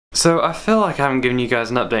So I feel like I haven't given you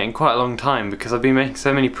guys an update in quite a long time because I've been making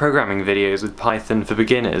so many programming videos with Python for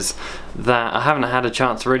beginners that I haven't had a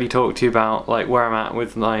chance to really talk to you about where I'm at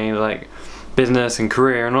with my business and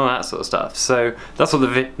career and all that sort of stuff. So that's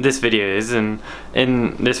what this video is, and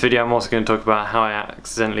in this video I'm also going to talk about how I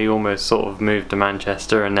accidentally almost sort of moved to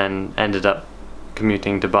Manchester and then ended up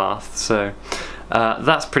commuting to Bath. So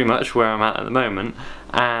that's pretty much where I'm at the moment,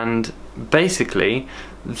 and basically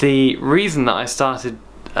the reason that I started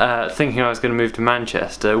thinking I was going to move to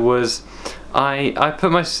Manchester was I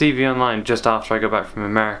put my CV online just after I got back from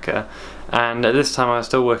America, and at this time I was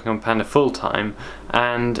still working on Panda full-time,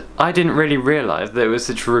 and I didn't really realise that it was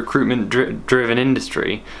such a recruitment driven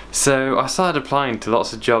industry. So I started applying to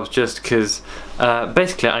lots of jobs just because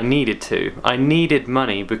basically I needed to. I needed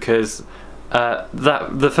money because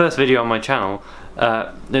the first video on my channel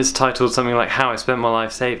is titled something like How I Spent My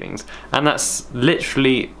Life Savings, and that's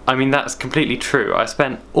literally, I mean, that's completely true. I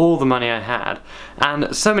spent all the money I had,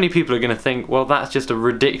 and so many people are going to think, well, that's just a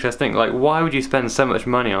ridiculous thing. Like, why would you spend so much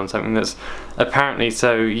money on something that's apparently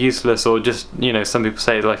so useless, or just, you know, some people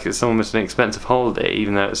say like it's almost an expensive holiday,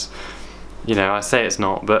 even though it's, you know, I say it's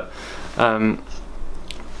not, but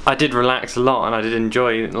I did relax a lot and I did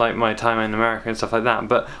enjoy my time in America and stuff like that,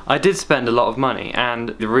 but I did spend a lot of money, and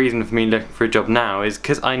the reason for me looking for a job now is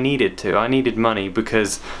because I needed to. I needed money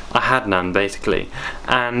because I had none, basically,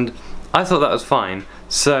 and I thought that was fine.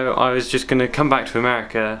 So I was just going to come back to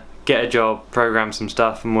America, get a job, program some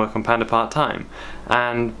stuff and work on Panda part-time,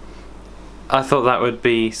 and I thought that would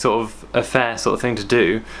be sort of a fair sort of thing to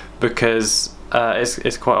do, because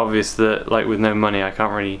it's quite obvious that with no money I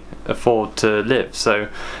can't really afford to live. So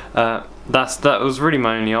that was really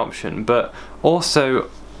my only option. But also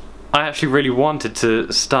I actually really wanted to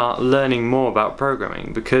start learning more about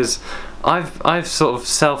programming, because I've sort of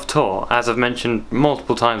self-taught, as I've mentioned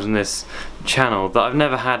multiple times on this channel, that I've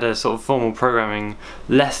never had a sort of formal programming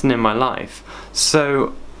lesson in my life.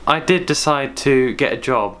 So I did decide to get a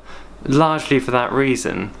job largely for that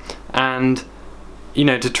reason, and you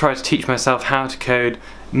know, to try to teach myself how to code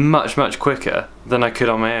much quicker than I could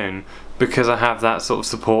on my own, because I have that sort of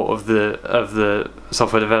support of the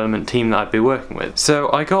software development team that I'd be working with. So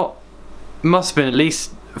I must have been at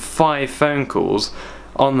least 5 phone calls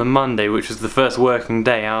on the Monday, which was the first working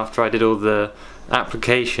day after I did all the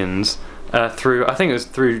applications through, I think it was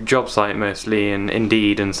through JobSite mostly, and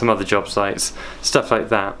Indeed and some other job sites, stuff like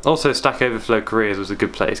that. Also Stack Overflow Careers was a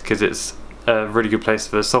good place, because it's a really good place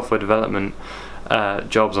for software development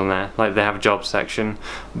jobs on there. They have a jobs section.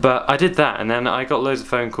 But I did that, and then I got loads of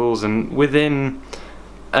phone calls, and within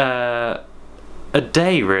a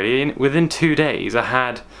day, really, within 2 days, I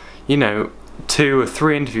had, you know, 2 or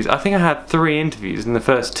 3 interviews. I think I had 3 interviews in the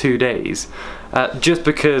first 2 days, just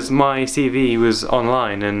because my CV was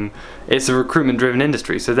online, and it's a recruitment driven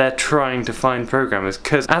industry, so they're trying to find programmers.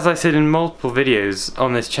 Because as I said in multiple videos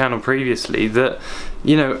on this channel previously, that,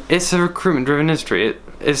 you know, it's a recruitment driven industry.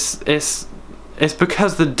 It's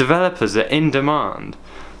because the developers are in demand.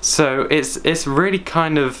 So it's really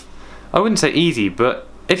kind of, I wouldn't say easy, but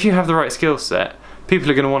if you have the right skill set, people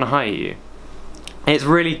are going to want to hire you. It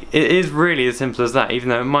is really as simple as that, even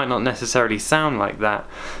though it might not necessarily sound like that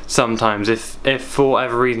sometimes if for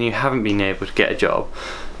whatever reason you haven't been able to get a job.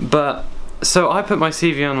 But so I put my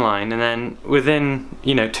CV online, and then within,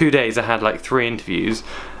 you know, 2 days I had 3 interviews,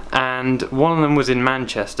 and one of them was in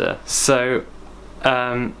Manchester. So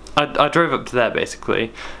I drove up to there,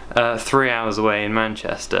 basically 3 hours away in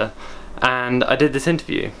Manchester, and I did this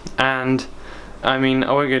interview. And I mean,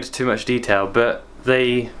 I won't go into too much detail, but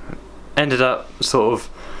they ended up sort of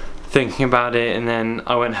thinking about it, and then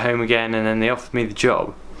I went home again, and then they offered me the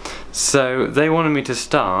job. So they wanted me to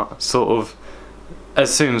start sort of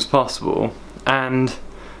as soon as possible, and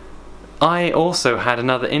I also had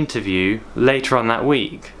another interview later on that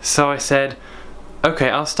week. So I said, okay,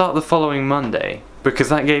 I'll start the following Monday, because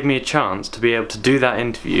that gave me a chance to be able to do that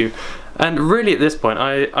interview. And really at this point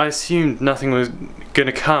I assumed nothing was going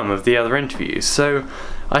to come of the other interviews. So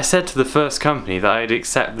I said to the first company that I'd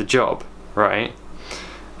accept the job, right?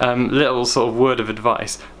 Little sort of word of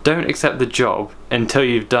advice: don't accept the job until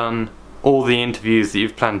you've done all the interviews that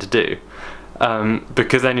you've planned to do,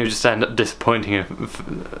 because then you'll just end up disappointing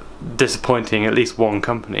at least one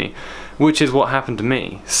company, which is what happened to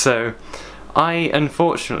me. So I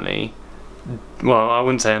unfortunately, well, I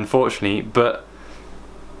wouldn't say unfortunately, but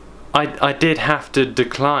I did have to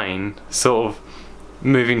decline sort of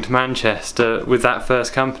moving to Manchester with that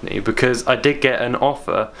first company, because I did get an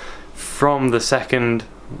offer from the second,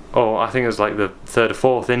 or I think it was the 3rd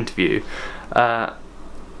or 4th interview,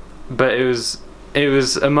 but it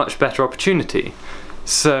was a much better opportunity.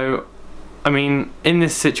 So I mean, in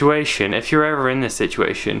this situation, if you're ever in this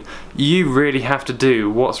situation, you really have to do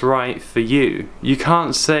what's right for you. You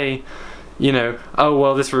can't say, you know, oh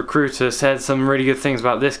well, this recruiter said some really good things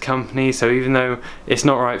about this company, so even though it's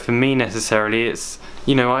not right for me necessarily, it's,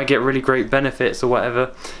 you know, I get really great benefits or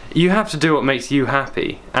whatever. You have to do what makes you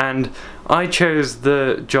happy, and I chose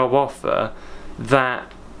the job offer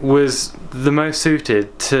that was the most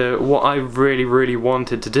suited to what I really, really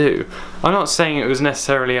wanted to do. I'm not saying it was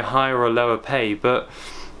necessarily a higher or lower pay, but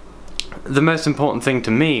the most important thing to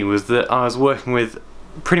me was that I was working with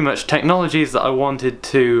pretty much technologies that I wanted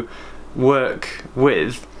to work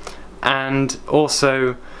with, and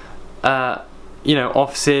also you know,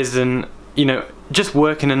 offices, and you know, just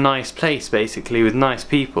work in a nice place basically with nice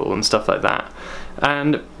people and stuff like that.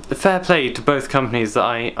 And fair play to both companies that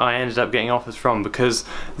I ended up getting offers from, because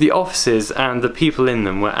the offices and the people in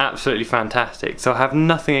them were absolutely fantastic. So I have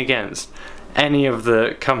nothing against any of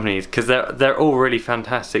the companies, because they're all really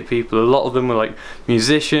fantastic people. A lot of them were like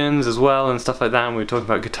musicians as well and stuff like that, and we were talking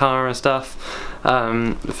about guitar and stuff.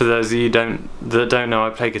 For those of you that don't know, I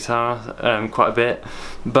play guitar quite a bit.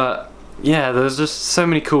 But yeah, there's just so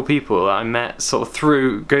many cool people that I met sort of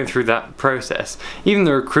through going through that process. Even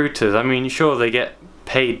the recruiters, I mean, sure, they get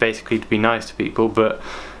paid basically to be nice to people, but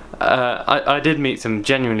I did meet some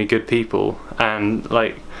genuinely good people, and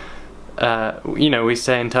like you know, we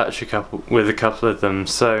stay in touch with a couple of them.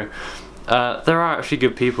 So there are actually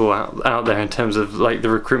good people out there in terms of like the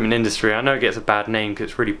recruitment industry. I know it gets a bad name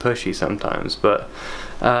because it's really pushy sometimes, but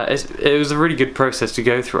it was a really good process to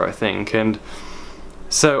go through, I think. And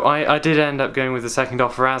so I did end up going with the second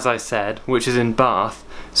offer, as I said, which is in Bath.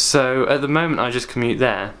 So at the moment I just commute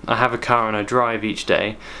there. I have a car and I drive each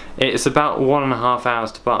day. It's about 1.5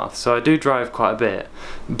 hours to Bath, so I do drive quite a bit.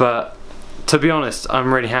 But to be honest,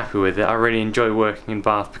 I'm really happy with it. I really enjoy working in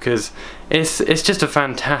Bath because it's just a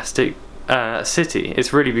fantastic city.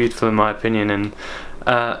 It's really beautiful in my opinion, and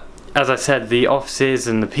as I said, the offices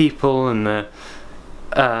and the people and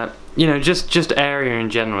the you know, just area in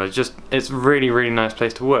general, it's really, really nice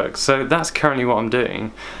place to work. So that's currently what I'm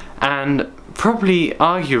doing, and probably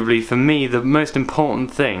arguably for me the most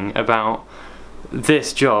important thing about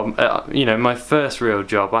this job, you know, my first real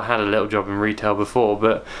job. I had a little job in retail before,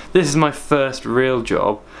 but this is my first real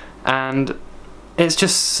job, and it's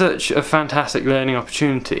just such a fantastic learning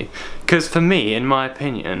opportunity. Because for me, in my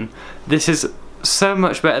opinion, this is so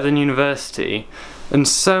much better than university, and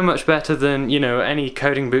so much better than, you know, any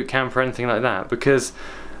coding boot camp or anything like that, because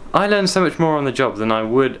I learned so much more on the job than I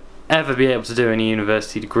would ever be able to do in a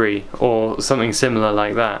university degree or something similar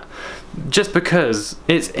like that, just because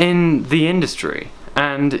it's in the industry,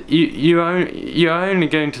 and you're only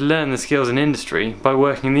going to learn the skills in industry by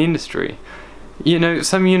working in the industry. You know,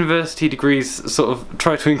 some university degrees sort of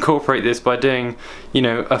try to incorporate this by doing, you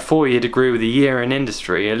know, a 4-year degree with a year in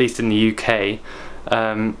industry, at least in the UK.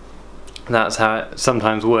 That's how it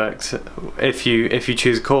sometimes works if you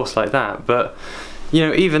choose a course like that. But you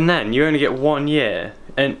know, even then you only get 1 year,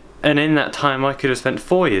 and in that time I could have spent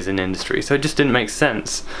 4 years in industry, so it just didn't make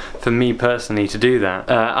sense for me personally to do that.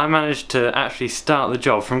 I managed to actually start the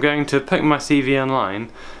job from going to putting my CV online.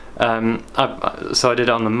 So I did it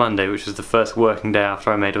on the Monday, which was the first working day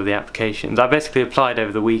after I made all the applications. I basically applied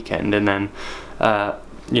over the weekend, and then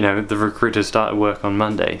you know, the recruiters started work on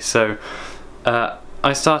Monday. So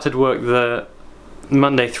I started work the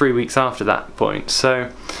Monday 3 weeks after that point.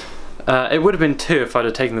 So it would have been 2 if I'd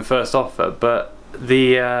have taken the first offer, but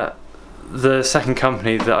the second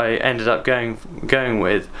company that I ended up going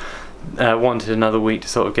with wanted another week to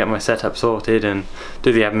sort of get my setup sorted and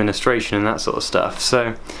do the administration and that sort of stuff.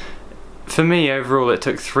 So for me overall it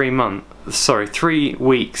took 3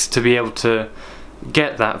 weeks to be able to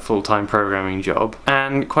get that full-time programming job,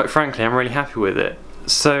 and quite frankly I'm really happy with it.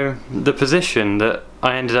 So the position that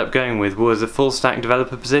I ended up going with was a full stack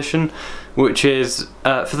developer position, which is,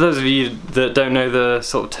 for those of you that don't know the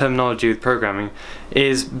sort of terminology with programming,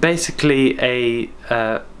 is basically a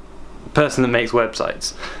person that makes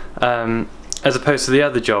websites, as opposed to the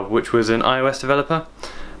other job, which was an iOS developer,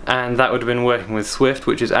 and that would have been working with Swift,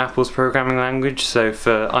 which is Apple's programming language, so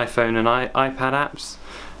for iPhone and iPad apps,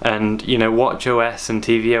 and you know, watchOS and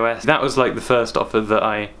tvOS. That was like the first offer that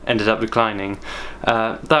I ended up declining.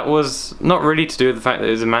 That was not really to do with the fact that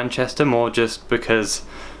it was in Manchester, more just because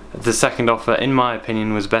the second offer, in my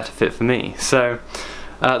opinion, was a better fit for me. So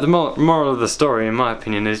the moral of the story, in my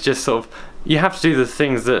opinion, is just sort of, you have to do the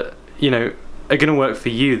things that, you know, are going to work for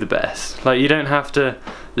you the best. Like, you don't have to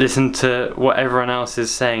listen to what everyone else is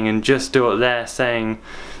saying and just do what they're saying,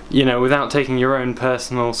 you know, without taking your own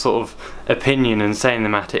personal sort of opinion and saying the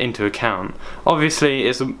matter into account. Obviously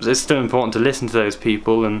it's still important to listen to those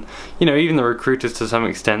people, and you know, even the recruiters to some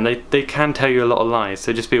extent, they can tell you a lot of lies,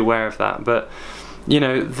 so just be aware of that. But you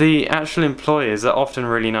know, the actual employers are often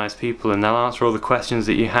really nice people, and they'll answer all the questions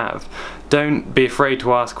that you have. Don't be afraid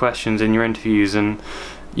to ask questions in your interviews, and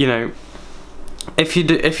you know, if you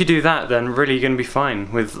do that, then really you're going to be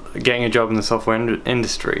fine with getting a job in the software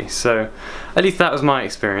industry. So at least that was my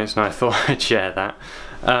experience, and I thought I'd share that.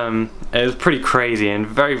 It was pretty crazy and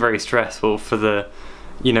very, very stressful for the,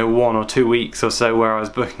 you know, 1 or 2 weeks or so where I was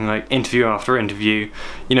booking like interview after interview,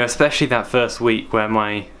 you know, especially that first week where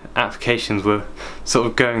my applications were sort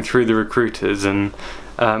of going through the recruiters, and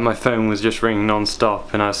my phone was just ringing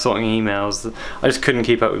non-stop, and I was sorting emails. I just couldn't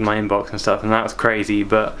keep up with my inbox and stuff, and that was crazy.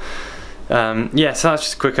 But yeah, so that's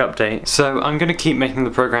just a quick update. So I'm going to keep making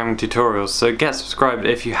the programming tutorials, so get subscribed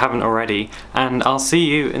if you haven't already, and I'll see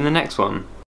you in the next one.